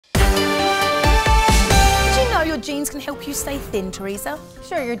genes can help you stay thin, Teresa?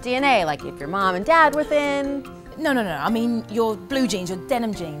 Sure, your DNA, like if your mom and dad were thin. No. I mean your blue genes, your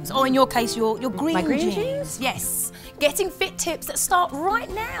denim genes, or in your case, your green My green genes. genes? Yes. Getting fit tips that start right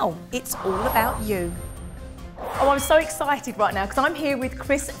now. It's all about you. Oh, I'm so excited right now because I'm here with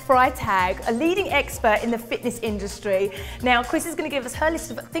Chris Freytag, a leading expert in the fitness industry. Now, Chris is going to give us her list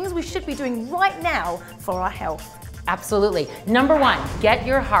of things we should be doing right now for our health. Absolutely. Number one, get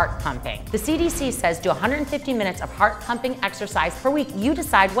your heart pumping. The CDC says do 150 minutes of heart pumping exercise per week. You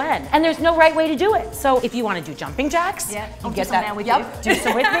decide when. And there's no right way to do it. So if you want to do jumping jacks, I'll get that now with you. Do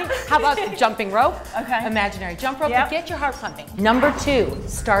some with me. How about the jumping rope? Okay. Imaginary jump rope. But get your heart pumping. Number two,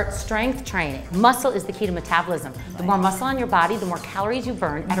 start strength training. Muscle is the key to metabolism. The more muscle on your body, the more calories you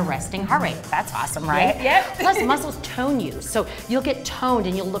burn at a resting heart rate. That's awesome, right? Yep. Plus, muscles tone you. So you'll get toned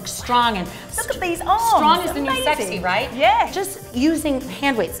and you'll look strong. And look at these arms. Strong is the new Amazing. sexy, right? Yeah. Just using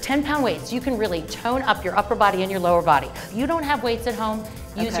hand weights, 10-pound weights, you can really tone up your upper body and your lower body. If you don't have weights at home,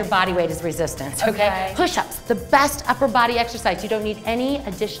 use your body weight as resistance, okay? Push-ups, the best upper body exercise. You don't need any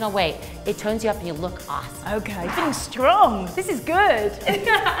additional weight. It tones you up and you look awesome. Okay, feeling strong. This is good.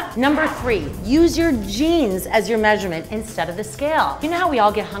 Number three, use your genes as your measurement instead of the scale. You know how we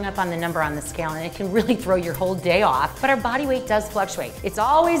all get hung up on the number on the scale and it can really throw your whole day off, but our body weight does fluctuate. It's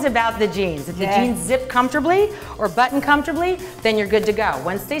always about the genes. If the jeans zip comfortably or button comfortably, then you're good to go.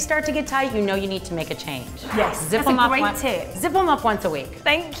 Once they start to get tight, you know you need to make a change. Yes, Zip that's them a up great tip. Zip them up once a week.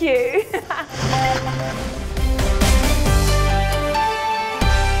 Thank you.